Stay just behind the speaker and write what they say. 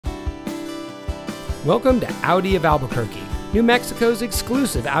Welcome to Audi of Albuquerque, New Mexico's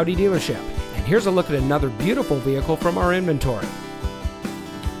exclusive Audi dealership. And here's a look at another beautiful vehicle from our inventory.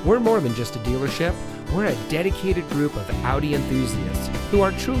 We're more than just a dealership. We're a dedicated group of Audi enthusiasts who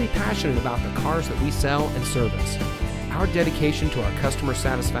are truly passionate about the cars that we sell and service. Our dedication to our customer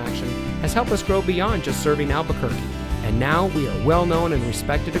satisfaction has helped us grow beyond just serving Albuquerque. And now we are well known and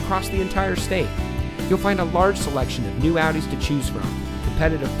respected across the entire state. You'll find a large selection of new Audis to choose from,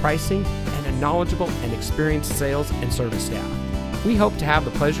 competitive pricing, and a knowledgeable and experienced sales and service staff. We hope to have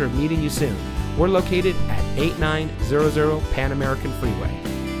the pleasure of meeting you soon. We're located at 8900 Pan American Freeway.